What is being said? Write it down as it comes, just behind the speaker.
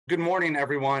Good morning,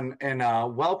 everyone, and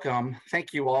welcome.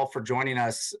 Thank you all for joining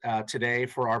us today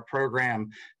for our program,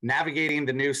 Navigating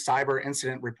the New Cyber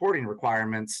Incident Reporting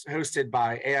Requirements, hosted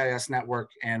by AIS Network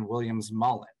and Williams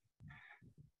Mullen.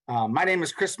 My name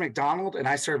is Chris McDonald, and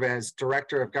I serve as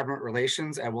Director of Government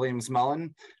Relations at Williams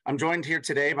Mullen. I'm joined here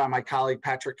today by my colleague,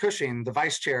 Patrick Cushing, the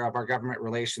Vice Chair of our Government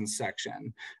Relations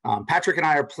section. Patrick and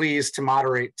I are pleased to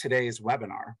moderate today's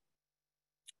webinar.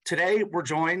 Today, we're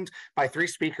joined by three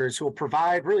speakers who will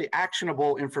provide really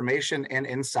actionable information and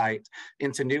insight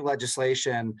into new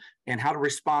legislation and how to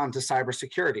respond to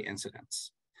cybersecurity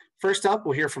incidents. First up,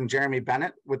 we'll hear from Jeremy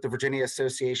Bennett with the Virginia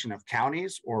Association of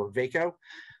Counties, or VACO.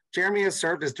 Jeremy has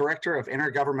served as Director of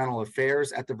Intergovernmental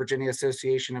Affairs at the Virginia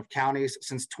Association of Counties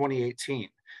since 2018.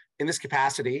 In this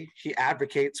capacity, he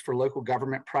advocates for local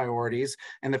government priorities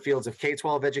in the fields of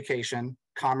K-12 education,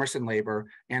 commerce and labor,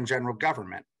 and general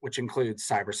government, which includes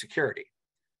cybersecurity.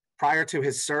 Prior to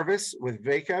his service with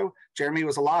VACO, Jeremy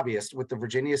was a lobbyist with the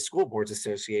Virginia School Boards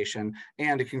Association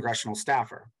and a congressional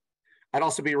staffer. I'd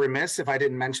also be remiss if I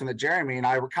didn't mention that Jeremy and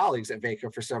I were colleagues at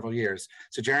VACO for several years.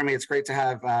 So Jeremy, it's great to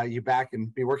have you back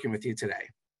and be working with you today.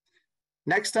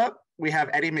 Next up, we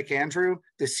have Eddie McAndrew,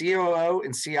 the COO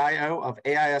and CIO of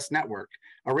AIS Network,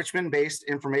 a Richmond-based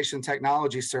information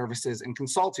technology services and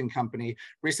consulting company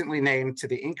recently named to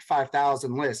the Inc.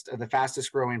 5000 list of the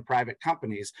fastest growing private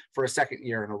companies for a second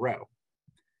year in a row.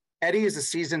 Eddie is a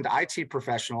seasoned IT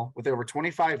professional with over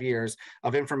 25 years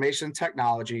of information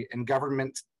technology and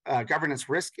governance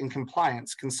risk and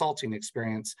compliance consulting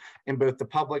experience in both the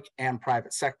public and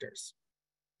private sectors.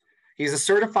 He's a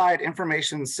certified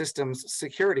information systems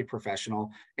security professional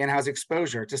and has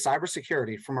exposure to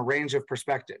cybersecurity from a range of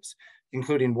perspectives,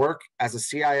 including work as a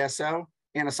CISO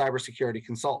and a cybersecurity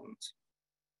consultant.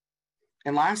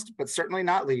 And last, but certainly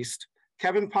not least,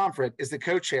 Kevin Pomfret is the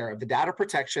co-chair of the Data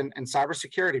Protection and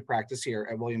Cybersecurity Practice here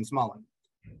at Williams Mullen.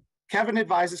 Kevin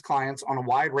advises clients on a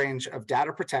wide range of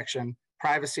data protection,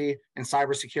 privacy, and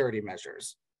cybersecurity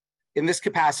measures. In this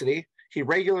capacity, he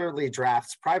regularly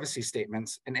drafts privacy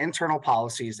statements and internal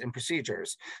policies and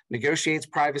procedures, negotiates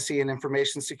privacy and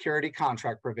information security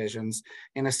contract provisions,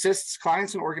 and assists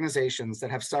clients and organizations that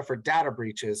have suffered data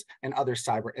breaches and other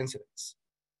cyber incidents.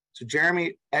 So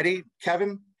Jeremy, Eddie,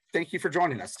 Kevin, thank you for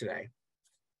joining us today.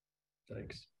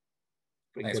 Thanks.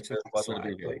 Pleasure to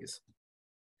be here. Please.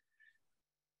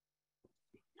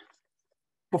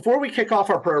 Before we kick off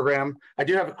our program, I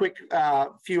do have a quick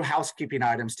few housekeeping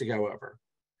items to go over.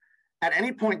 At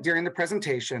any point during the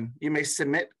presentation, you may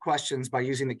submit questions by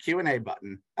using the Q&A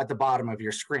button at the bottom of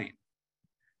your screen.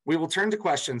 We will turn to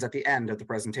questions at the end of the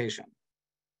presentation.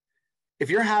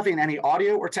 If you're having any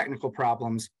audio or technical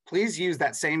problems, please use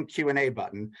that same Q&A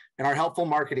button, and our helpful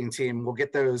marketing team will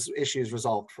get those issues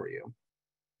resolved for you.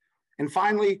 And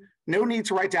finally, no need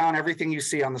to write down everything you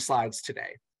see on the slides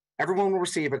today. Everyone will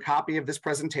receive a copy of this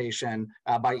presentation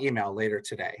by email later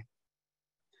today.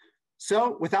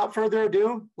 So without further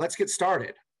ado, let's get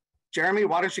started. Jeremy,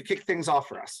 why don't you kick things off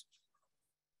for us?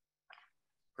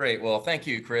 Great. Well, thank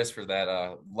you, Chris, for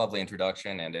that lovely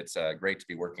introduction. And it's great to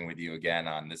be working with you again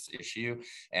on this issue.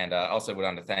 And I also would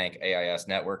want to thank AIS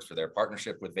Networks for their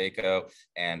partnership with VACO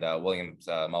and Williams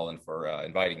Mullen for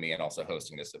inviting me and also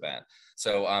hosting this event.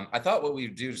 So I thought what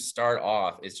we'd do to start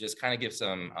off is just kind of give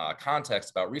some context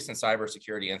about recent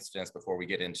cybersecurity incidents before we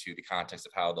get into the context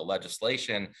of how the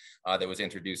legislation that was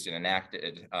introduced and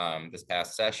enacted this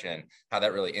past session, how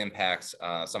that really impacts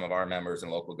some of our members in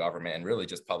local government and really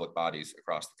just public bodies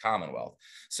across the Commonwealth.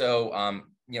 So,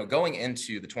 going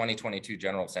into the 2022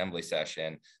 General Assembly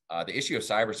session, the issue of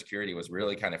cybersecurity was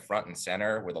really kind of front and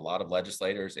center with a lot of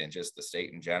legislators and just the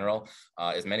state in general.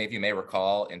 As many of you may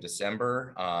recall, in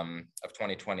December of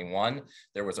 2021,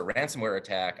 there was a ransomware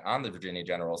attack on the Virginia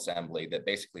General Assembly that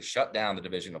basically shut down the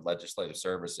Division of Legislative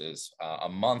Services a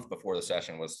month before the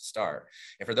session was to start.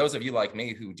 And for those of you like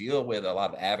me who deal with a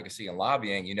lot of advocacy and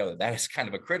lobbying, you know that that is kind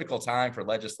of a critical time for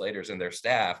legislators and their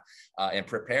staff in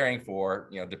preparing for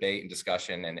debate and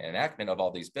discussion and enactment of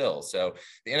all these bills. So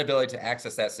the inability to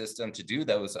access that system to do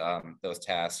those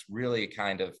tasks really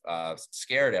kind of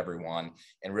scared everyone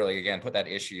and really, again, put that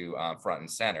issue front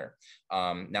and center.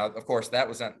 Now, of course, that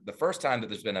wasn't the first time that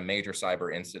there's been a major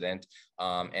cyber incident.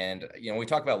 And when we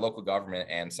talk about local government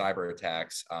and cyber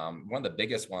attacks, one of the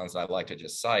biggest ones I'd like to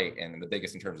just cite, and the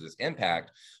biggest in terms of its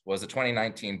impact, was the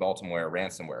 2019 Baltimore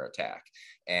ransomware attack.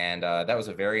 And that was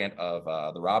a variant of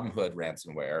the Robin Hood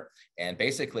ransomware. And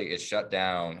basically, it shut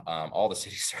down all the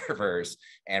city servers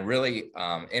and really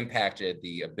impacted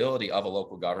the ability of a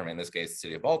local government, in this case, the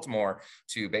city of Baltimore,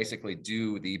 to basically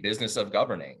do the business of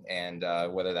governing. And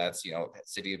whether that's,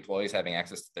 city employees having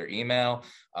access to their email,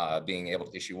 being able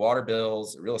to issue water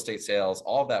bills, real estate sales,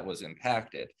 all of that was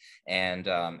impacted. And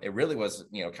it really was,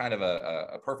 kind of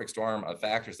a perfect storm of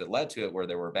factors that led to it, where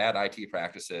there were bad IT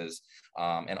practices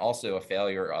and also a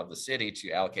failure of the city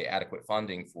to allocate adequate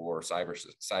funding for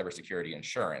cybersecurity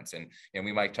insurance. And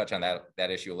we might touch on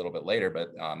that issue a little bit later, but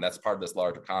that's part of this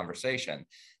larger conversation.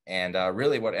 And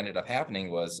really what ended up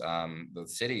happening was the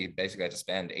city basically had to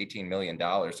spend $18 million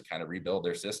to kind of rebuild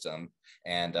their system.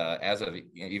 And as of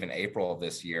even April of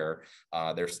this year,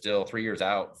 they're still 3 years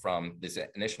out from this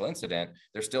initial incident.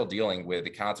 They're still dealing with the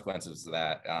consequences of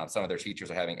that. Some of their teachers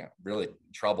are having really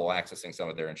trouble accessing some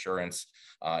of their insurance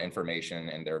information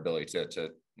and their ability to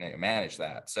manage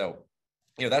that. So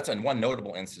that's one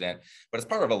notable incident, but it's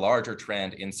part of a larger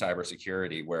trend in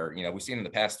cybersecurity where, we've seen in the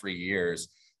past 3 years,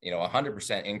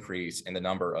 100% increase in the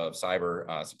number of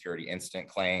cyber security incident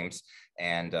claims.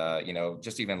 And,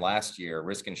 just even last year,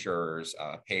 risk insurers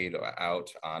paid out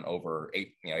on over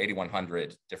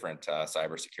 8,100 different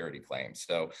cybersecurity claims.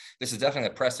 So this is definitely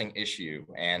a pressing issue.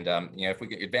 And, if we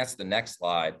could advance to the next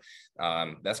slide,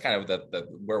 that's kind of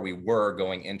where we were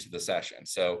going into the session.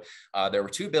 So there were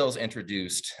two bills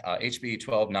introduced, HB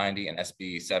 1290 and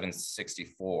SB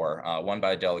 764, one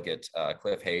by Delegate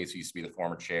Cliff Hayes, who used to be the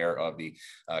former chair of the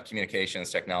Communications,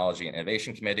 Technology, and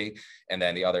Innovation Committee, and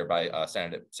then the other by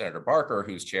Senator Barker,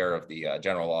 who's chair of the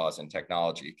General Laws and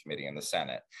Technology Committee in the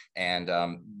Senate. And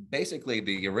basically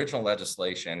the original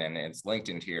legislation, and it's linked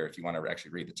in here if you want to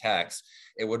actually read the text,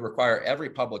 it would require every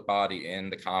public body in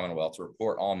the Commonwealth to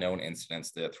report all known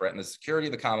incidents that threaten the security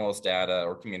of the Commonwealth's data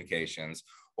or communications,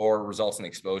 or results in the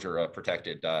exposure of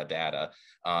protected data,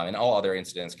 and all other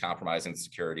incidents compromising the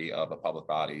security of a public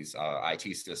body's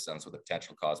IT systems with the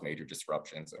potential to cause major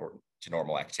disruptions or to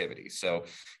normal activities. So,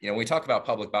 when we talk about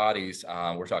public bodies,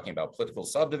 we're talking about political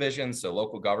subdivisions, so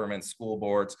local governments, school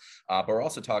boards, but we're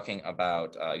also talking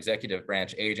about executive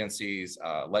branch agencies,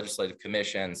 legislative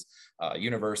commissions,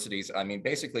 universities. I mean,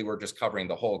 basically, we're just covering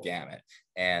the whole gamut.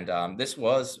 And this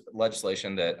was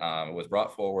legislation that was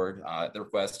brought forward at the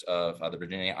request of the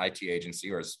Virginia IT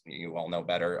Agency, or as you all know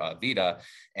better, VITA,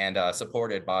 and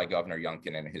supported by Governor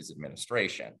Youngkin and his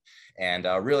administration. And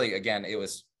really, again, it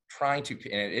is trying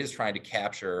to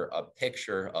capture a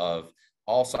picture of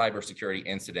all cybersecurity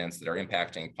incidents that are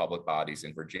impacting public bodies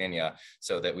in Virginia,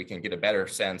 so that we can get a better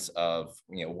sense of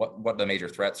what the major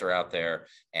threats are out there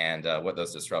and what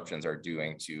those disruptions are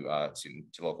doing to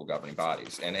local governing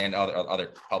bodies and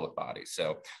other public bodies.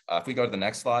 So if we go to the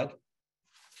next slide.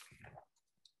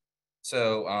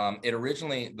 So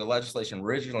the legislation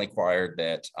originally required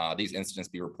that these incidents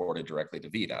be reported directly to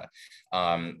VITA.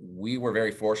 We were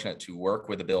very fortunate to work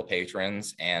with the bill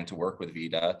patrons and to work with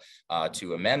VITA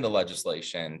to amend the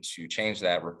legislation to change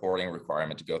that reporting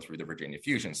requirement to go through the Virginia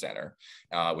Fusion Center,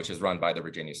 which is run by the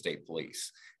Virginia State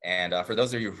Police. And for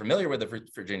those of you who are familiar with the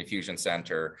Virginia Fusion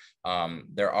Center,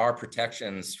 there are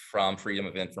protections from Freedom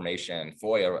of Information,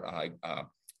 FOIA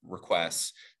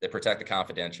requests that protect the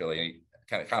confidentiality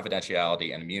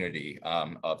and immunity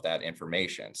of that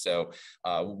information. So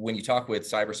when you talk with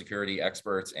cybersecurity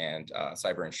experts and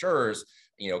cyber insurers,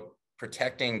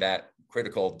 protecting that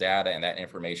critical data and that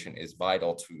information is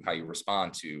vital to how you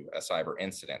respond to a cyber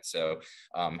incident. So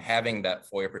having that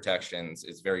FOIA protections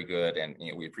is very good, and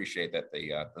we appreciate that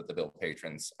the bill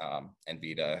patrons and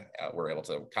VITA were able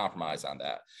to compromise on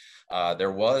that.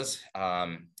 There was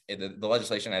the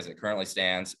legislation as it currently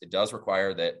stands, it does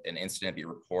require that an incident be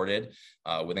reported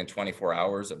within 24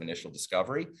 hours of initial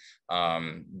discovery.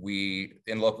 We,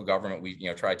 in local government, we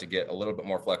tried to get a little bit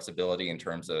more flexibility in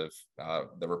terms of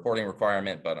the reporting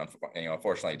requirement, but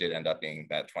unfortunately it did end up being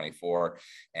that 24.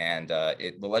 And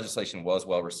the legislation was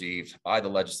well received by the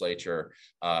legislature.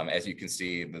 As you can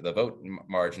see, the vote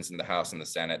margins in the House and the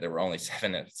Senate, there were only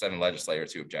seven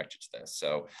legislators who objected to this.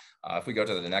 So if we go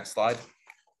to the next slide.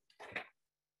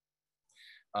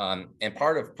 And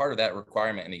part of that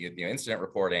requirement in the incident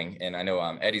reporting, and I know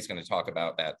Eddie's going to talk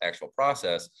about that actual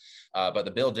process, but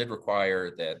the bill did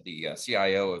require that the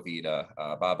CIO of VITA,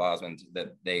 Bob Osmond,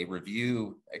 that they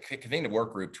convene a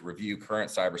work group to review current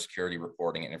cybersecurity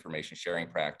reporting and information sharing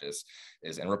practices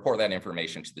and report that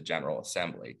information to the General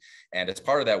Assembly. And as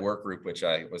part of that work group, which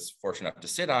I was fortunate enough to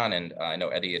sit on, and I know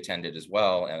Eddie attended as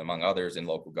well, and among others in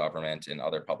local government and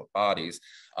other public bodies,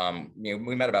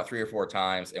 we met about 3 or 4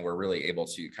 times, and we're really able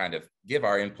to kind of give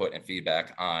our input and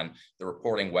feedback on the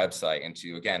reporting website, and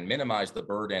to, again, minimize the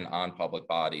burden on public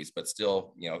bodies, but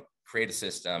still, create a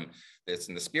system that's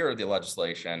in the spirit of the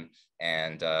legislation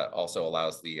and also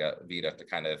allows the VITA to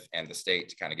kind of, and the state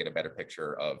to kind of get a better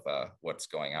picture of what's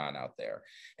going on out there.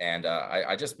 And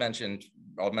I just mentioned,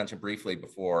 I'll mention briefly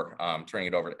before turning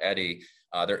it over to Eddie,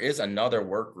 there is another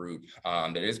work group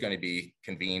that is going to be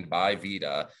convened by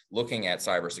VITA looking at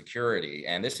cybersecurity.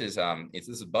 And this is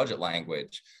budget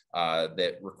language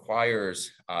that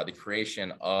requires the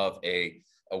creation of a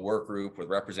work group with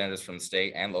representatives from the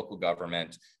state and local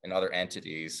government and other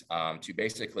entities to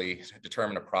basically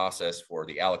determine a process for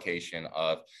the allocation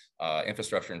of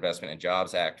Infrastructure Investment and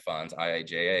Jobs Act funds,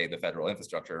 IIJA, the Federal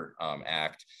Infrastructure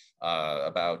Act,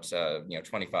 about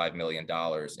 $25 million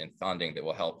in funding that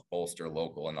will help bolster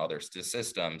local and other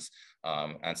systems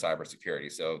on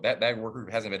cybersecurity. So that work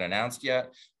group hasn't been announced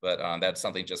yet, but that's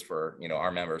something just for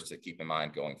our members to keep in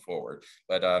mind going forward.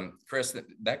 But Chris,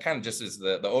 that kind of just is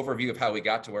the overview of how we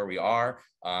got to where we are.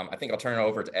 I think I'll turn it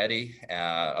over to Eddie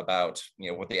about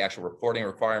what the actual reporting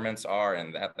requirements are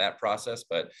and that process.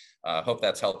 But I hope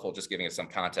that's helpful, just giving us some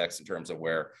context in terms of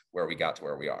where we got to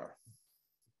where we are.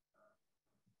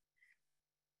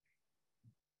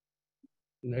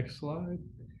 Next slide.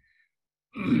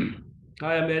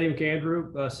 Hi, I'm Eddie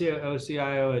McAndrew,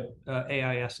 CIO at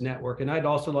AIS Network. And I'd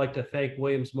also like to thank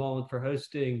Williams Mullen for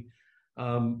hosting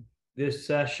this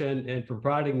session and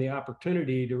providing the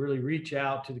opportunity to really reach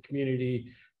out to the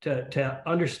community to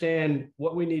understand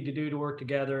what we need to do to work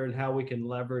together and how we can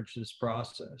leverage this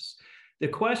process. The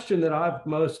question that I've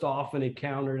most often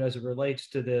encountered as it relates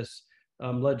to this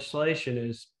legislation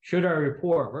is, should our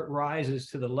report rises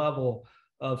to the level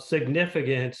of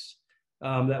significance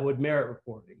that would merit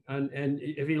reporting? And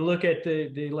if you look at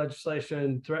the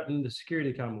legislation, threaten the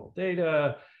security of Commonwealth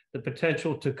data, the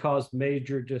potential to cause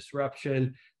major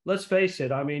disruption, let's face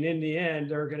it, I mean, in the end,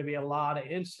 there are going to be a lot of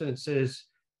instances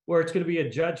where it's going to be a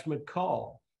judgment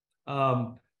call.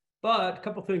 But a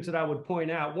couple of things that I would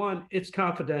point out. One, it's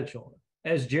confidential.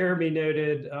 As Jeremy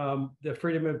noted, the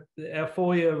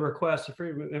FOIA requests, the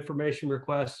Freedom of Information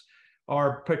requests,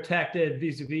 are protected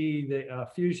vis-a-vis the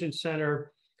Fusion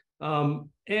Center.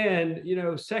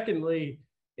 Secondly,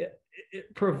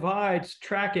 it provides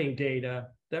tracking data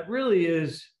that really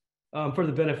is for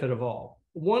the benefit of all.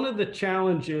 One of the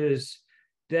challenges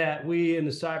that we in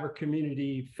the cyber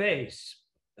community face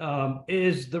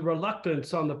is the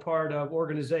reluctance on the part of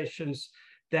organizations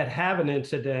that have an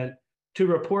incident to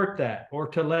report that or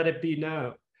to let it be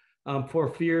known. For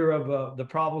fear of the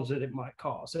problems that it might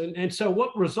cause. And so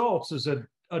what results is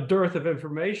a dearth of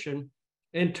information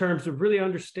in terms of really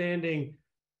understanding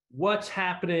what's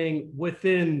happening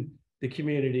within the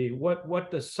community, what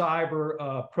the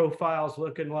cyber profile is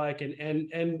looking like,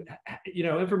 and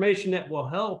information that will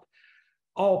help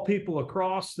all people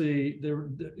across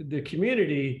the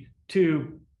community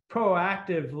to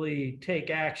proactively take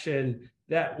action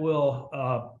that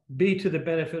will be to the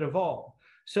benefit of all.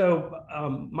 So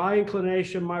my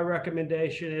inclination, my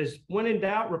recommendation is, when in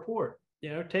doubt, report.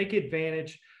 Take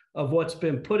advantage of what's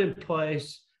been put in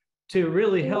place to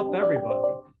really help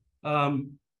everybody.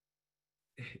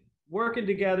 Working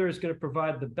together is going to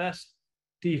provide the best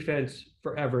defense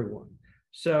for everyone.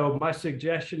 So my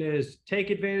suggestion is take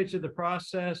advantage of the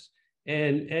process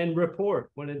and report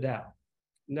when in doubt.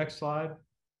 Next slide.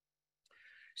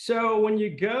 So when you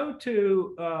go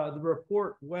to the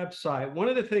report website, one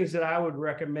of the things that I would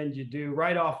recommend you do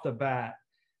right off the bat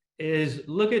is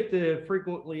look at the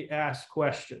frequently asked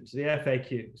questions, the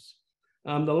FAQs.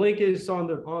 The link is on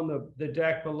the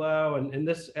deck below, and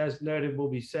this, as noted, will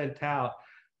be sent out.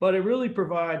 But it really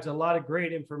provides a lot of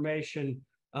great information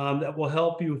that will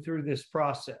help you through this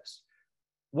process.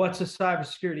 What's a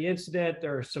cybersecurity incident?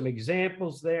 There are some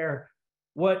examples there.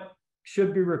 What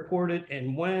should be reported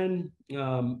and when?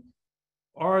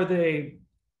 Are the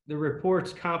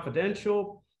reports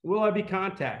confidential? Will I be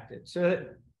contacted? So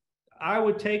I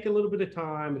would take a little bit of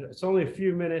time, it's only a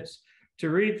few minutes, to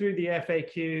read through the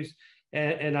FAQs,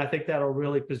 and I think that'll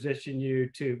really position you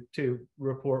to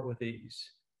report with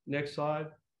ease. Next slide.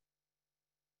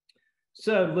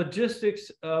 So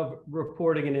logistics of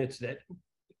reporting an incident.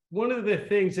 One of the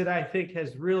things that I think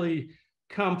has really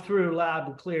come through loud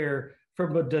and clear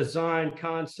from a design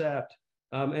concept,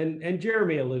 and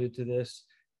Jeremy alluded to this,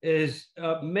 is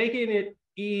making it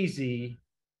easy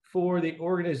for the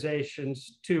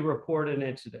organizations to report an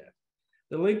incident.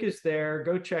 The link is there,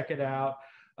 go check it out.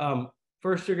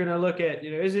 First, you're gonna look at,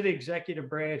 is it executive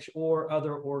branch or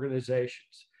other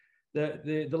organizations?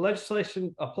 The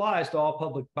legislation applies to all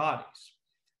public bodies.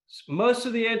 Most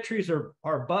of the entries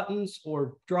are buttons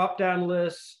or drop-down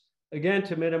lists, again,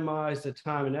 to minimize the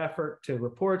time and effort to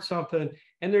report something.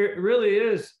 And there really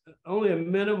is only a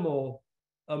minimal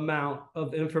amount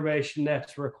of information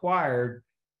that's required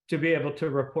to be able to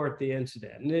report the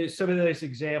incident. And some of those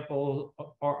examples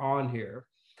are on here.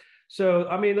 So,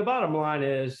 I mean, the bottom line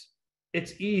is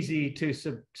it's easy to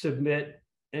submit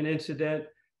an incident.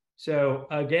 So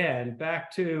again,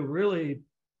 back to really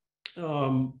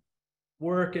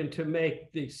working to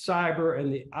make the cyber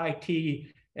and the IT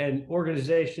and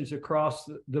organizations across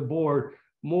the board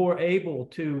more able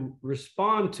to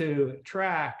respond to,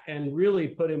 track, and really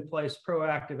put in place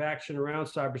proactive action around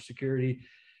cybersecurity.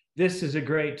 This is a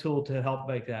great tool to help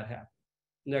make that happen.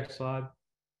 Next slide.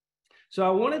 So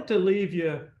I wanted to leave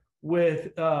you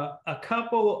with a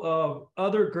couple of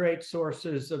other great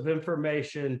sources of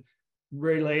information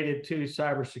related to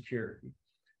cybersecurity.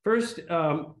 First,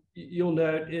 you'll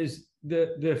note is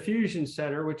the Fusion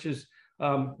Center, which is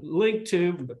linked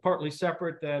to, but partly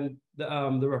separate than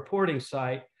the reporting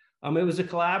site. It was a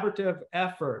collaborative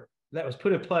effort that was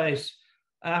put in place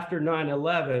after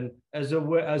 9/11 as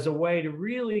a way to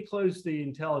really close the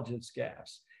intelligence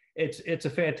gaps. It's a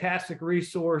fantastic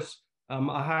resource.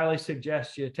 I highly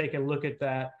suggest you take a look at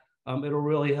that. It'll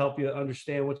really help you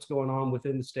understand what's going on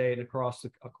within the state across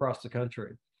the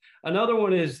country. Another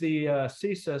one is the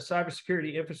CISA,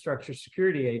 Cybersecurity Infrastructure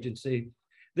Security Agency.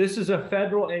 This is a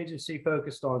federal agency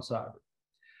focused on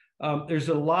cyber. There's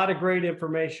a lot of great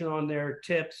information on there,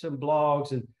 tips and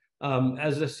blogs. And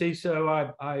as a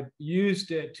CISO, I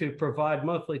used it to provide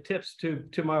monthly tips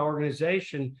to my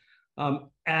organization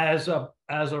as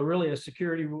really a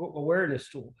security awareness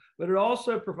tool. But it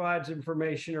also provides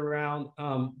information around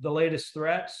the latest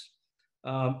threats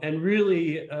and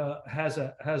really has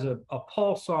a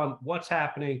pulse on what's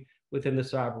happening within the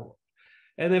cyber world.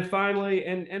 And then finally,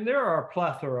 and there are a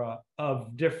plethora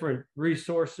of different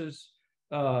resources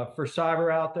for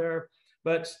cyber out there,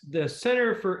 but the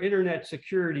Center for Internet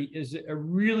Security is a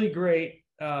really great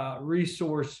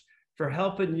resource for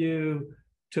helping you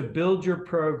to build your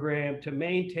program, to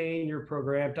maintain your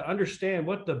program, to understand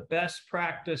what the best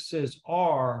practices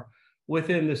are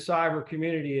within the cyber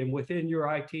community and within your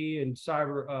IT and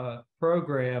cyber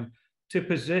program to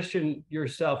position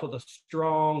yourself with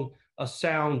a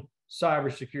sound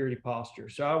cybersecurity posture.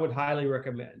 So I would highly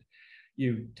recommend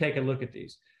you take a look at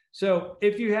these. So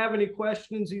if you have any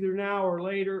questions either now or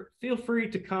later, feel free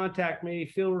to contact me.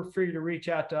 Feel free to reach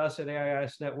out to us at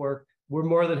AIS Network. We're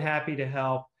more than happy to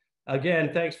help.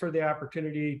 Again, thanks for the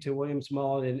opportunity to Williams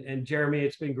Mullen and Jeremy.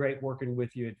 It's been great working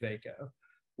with you at VACO.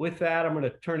 With that, I'm going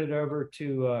to turn it over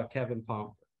to Kevin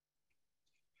Pomfret.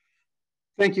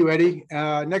 Thank you, Eddie.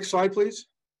 Next slide, please.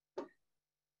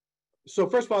 So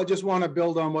first of all, I just want to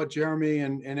build on what Jeremy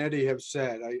and Eddie have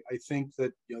said. I think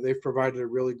that they've provided a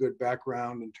really good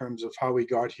background in terms of how we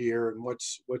got here and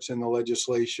what's in the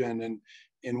legislation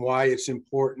and why it's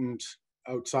important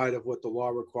outside of what the law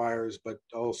requires, but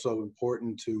also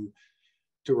important to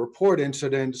report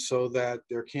incidents so that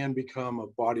there can become a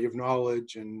body of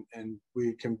knowledge and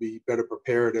we can be better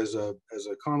prepared as a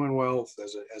Commonwealth,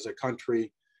 as a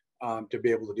country, to be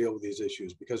able to deal with these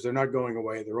issues, because they're not going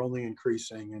away, they're only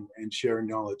increasing, and sharing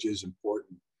knowledge is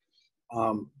important.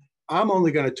 I'm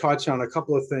only going to touch on a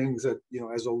couple of things that,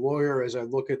 as a lawyer, as I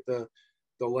look at the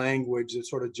language that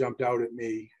sort of jumped out at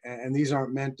me, and these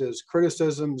aren't meant as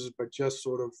criticisms, but just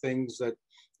sort of things that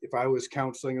if I was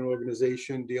counseling an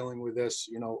organization dealing with this,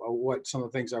 what some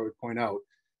of the things I would point out.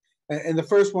 And the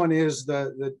first one is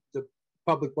the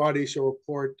public body shall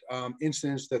report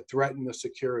incidents that threaten the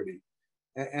security.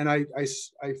 And I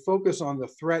focus on the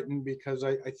threaten because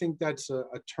I think that's a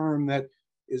term that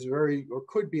is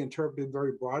could be interpreted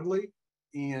very broadly,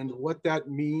 and what that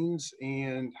means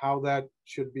and how that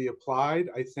should be applied,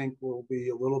 I think will be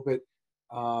a little bit,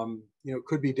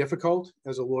 could be difficult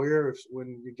as a lawyer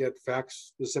when you get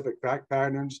specific fact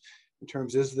patterns in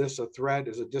terms, is this a threat?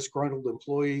 Is a disgruntled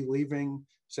employee leaving,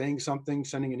 saying something,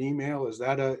 sending an email? Is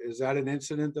that an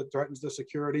incident that threatens the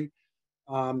security?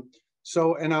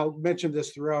 So, and I'll mention this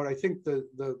throughout, I think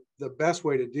the best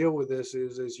way to deal with this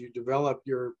is as you develop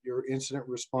your incident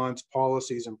response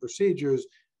policies and procedures,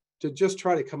 to just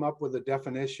try to come up with a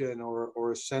definition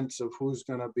or a sense of who's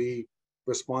going to be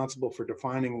responsible for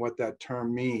defining what that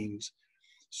term means,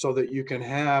 so that you can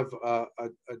have a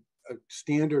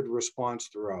standard response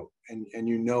throughout, and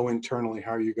internally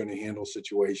how you're going to handle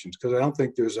situations. Because I don't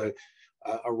think there's a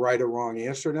right or wrong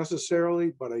answer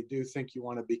necessarily, but I do think you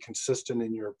want to be consistent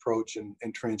in your approach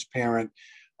and transparent,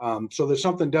 so that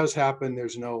something does happen,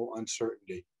 there's no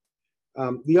uncertainty.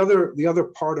 The other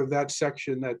part of that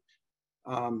section that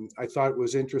I thought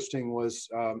was interesting was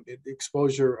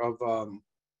exposure of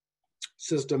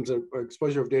systems,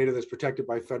 exposure of data that's protected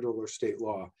by federal or state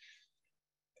law.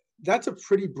 That's a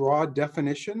pretty broad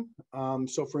definition.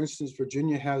 So for instance,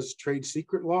 Virginia has trade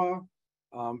secret law.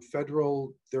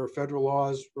 There are federal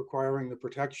laws requiring the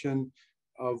protection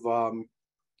of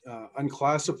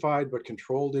unclassified but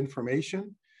controlled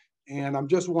information. And I'm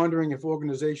just wondering if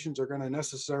organizations are going to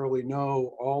necessarily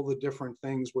know all the different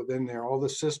things within there, all the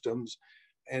systems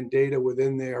and data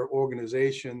within their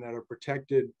organization that are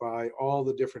protected by all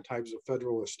the different types of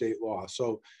federal or state law.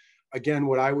 So again,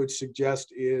 what I would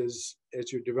suggest is,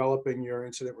 as you're developing your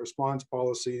incident response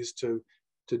policies, to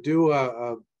do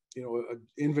an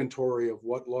inventory of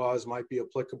what laws might be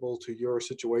applicable to your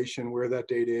situation, where that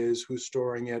data is, who's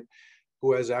storing it,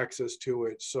 who has access to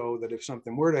it, so that if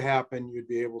something were to happen, you'd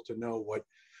be able to know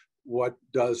what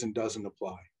does and doesn't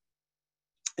apply.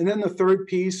 And then the third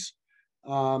piece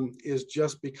is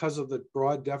just because of the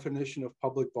broad definition of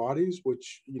public bodies,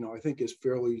 which I think is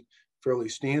fairly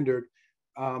standard.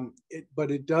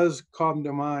 But it does come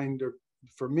to mind, or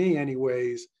for me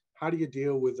anyways, how do you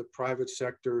deal with the private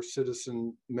sector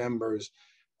citizen members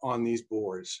on these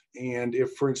boards? And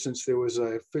if, for instance, there was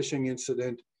a phishing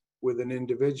incident with an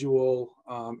individual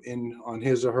on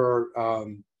his or her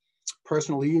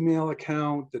personal email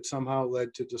account that somehow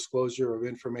led to disclosure of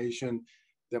information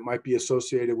that might be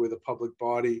associated with a public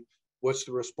body, what's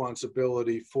the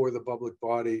responsibility for the public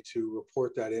body to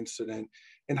report that incident?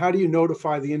 And how do you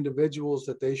notify the individuals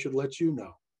that they should let you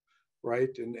know,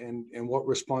 right? And what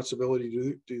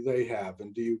responsibility do they have?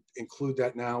 And do you include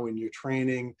that now in your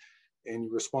training and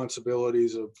your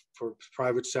responsibilities for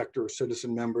private sector or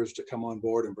citizen members to come on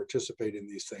board and participate in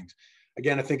these things?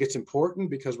 Again, I think it's important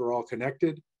because we're all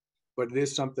connected, but it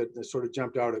is something that sort of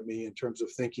jumped out at me in terms of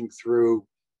thinking through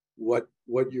what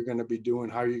you're going to be doing,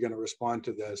 how you're going to respond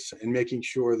to this, and making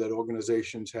sure that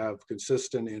organizations have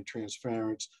consistent and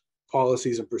transparent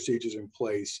policies and procedures in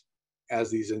place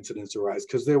as these incidents arise.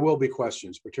 Because there will be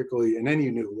questions, particularly in any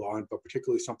new law, but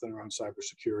particularly something around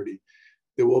cybersecurity.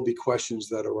 There will be questions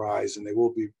that arise, and they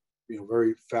will be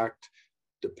very fact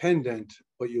dependent,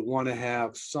 but you want to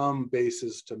have some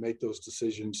basis to make those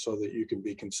decisions so that you can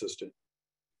be consistent.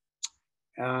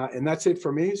 And that's it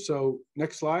for me. So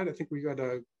next slide. I think we got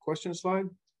a question slide.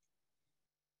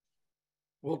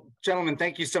 Well, gentlemen,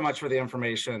 thank you so much for the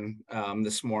information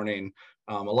this morning.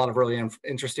 A lot of really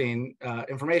interesting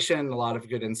information, a lot of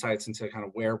good insights into kind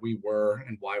of where we were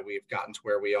and why we've gotten to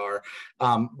where we are.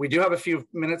 We do have a few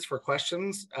minutes for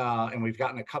questions, and we've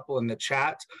gotten a couple in the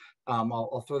chat.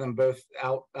 I'll throw them both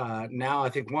out now. I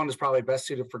think one is probably best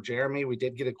suited for Jeremy. We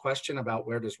did get a question about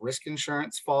where does risk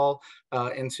insurance fall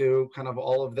into kind of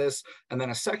all of this. And then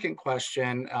a second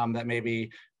question that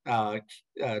maybe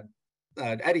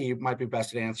Eddie, you might be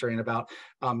best at answering about,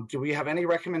 do we have any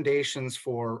recommendations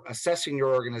for assessing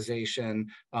your organization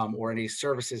or any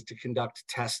services to conduct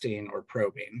testing or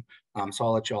probing? So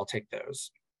I'll let you all take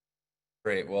those.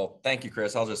 Great. Well, thank you,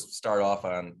 Chris. I'll just start off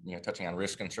on touching on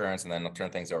risk insurance, and then I'll turn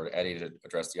things over to Eddie to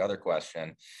address the other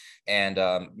question. And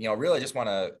really just want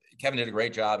to, Kevin did a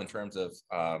great job in terms of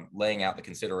laying out the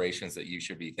considerations that you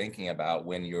should be thinking about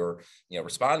when you're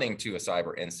responding to a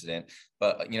cyber incident.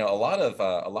 But a lot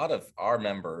of our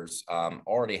members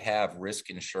already have risk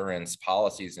insurance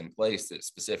policies in place that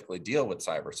specifically deal with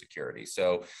cybersecurity.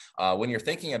 So when you're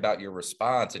thinking about your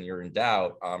response and you're in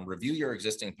doubt, review your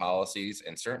existing policies,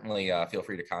 and certainly feel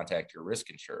free to contact your risk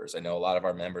insurers. I know a lot of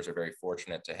our members are very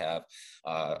fortunate to have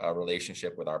a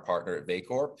relationship with our partner at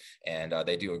VACORP, and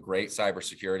they do a great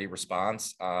cybersecurity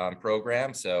response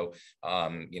program. So,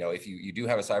 if you do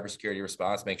have a cybersecurity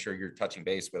response, make sure you're touching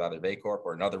base with either VACORP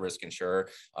or another risk insurer,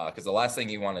 because the last thing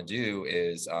you want to do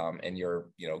is, in your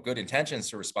good intentions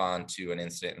to respond to an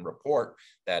incident and report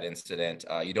that incident,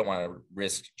 you don't want to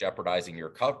risk jeopardizing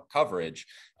your coverage.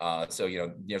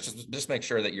 So just make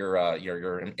sure that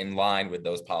you're in line with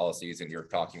those policies and you're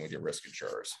talking with your risk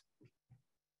insurers.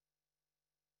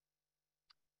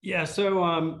 Yeah.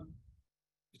 So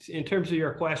in terms of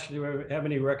your question, do we have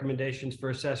any recommendations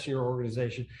for assessing your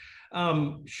organization?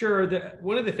 Sure.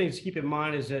 One of the things to keep in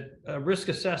mind is that risk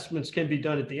assessments can be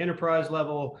done at the enterprise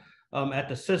level, at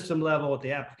the system level, at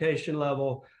the application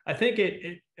level. I think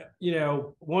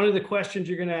one of the questions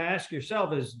you're going to ask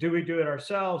yourself is, do we do it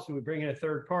ourselves? Do we bring in a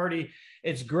third party?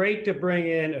 It's great to bring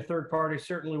in a third party.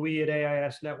 Certainly we at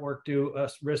AIS Network do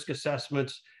risk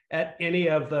assessments at any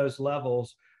of those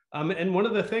levels. And one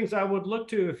of the things I would look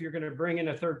to, if you're going to bring in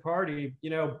a third party,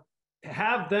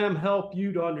 have them help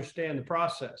you to understand the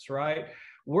process, right?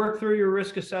 Work through your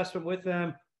risk assessment with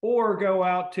them, or go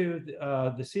out to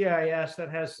the CIS, that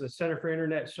has the Center for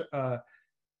Internet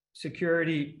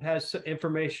Security, has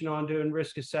information on doing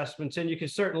risk assessments. And you can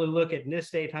certainly look at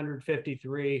NIST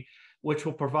 853. which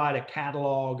will provide a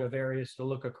catalog of areas to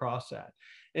look across at.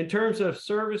 In terms of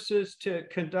services to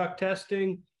conduct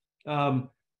testing,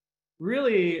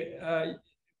 really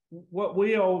what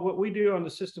we do on the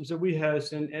systems that we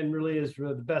host and really is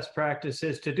the best practice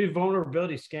is to do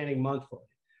vulnerability scanning monthly,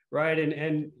 right?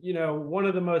 And you know, one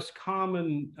of the most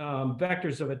common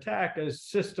vectors of attack is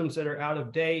systems that are out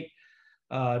of date,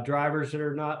 drivers that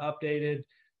are not updated,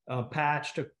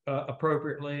 patched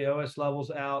appropriately, OS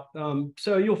levels out.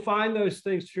 So you'll find those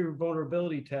things through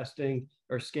vulnerability testing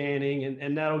or scanning,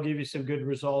 and that'll give you some good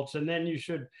results. And then you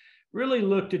should really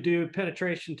look to do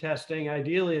penetration testing,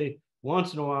 ideally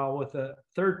once in a while with a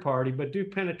third party, but do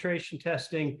penetration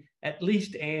testing at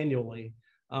least annually,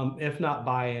 if not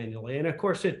biannually. And of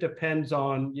course, it depends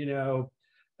on, you know,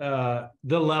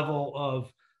 the level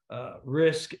of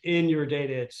risk in your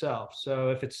data itself. So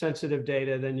if it's sensitive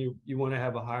data, then you want to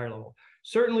have a higher level.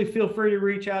 Certainly feel free to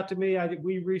reach out to me.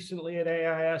 We recently at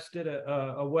AIS did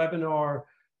a webinar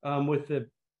with the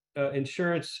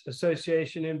Insurance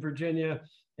Association in Virginia.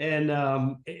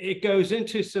 And it goes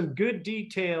into some good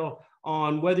detail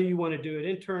on whether you want to do it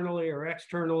internally or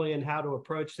externally and how to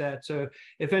approach that. So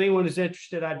if anyone is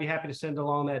interested, I'd be happy to send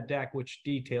along that deck, which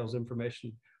details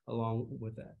information along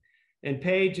with that. And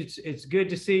Paige, it's good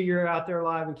to see you're out there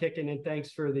live and kicking, and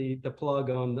thanks for the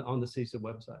plug on the CISA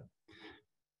website. I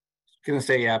was gonna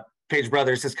say, yeah, Paige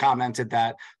Brothers has commented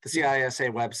that the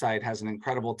CISA website has an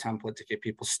incredible template to get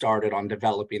people started on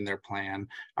developing their plan.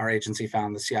 Our agency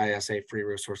found the CISA free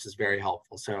resources very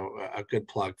helpful, so a good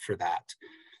plug for that.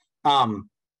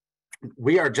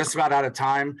 We are just about out of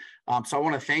time, so I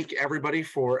want to thank everybody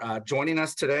for joining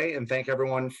us today, and thank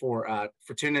everyone for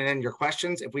tuning in your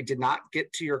questions. If we did not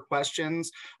get to your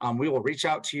questions, we will reach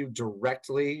out to you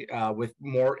directly with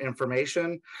more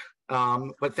information.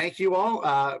 But thank you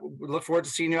all. We look forward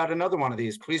to seeing you at another one of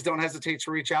these. Please don't hesitate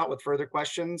to reach out with further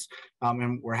questions,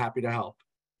 and we're happy to help.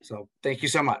 So thank you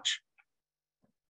so much.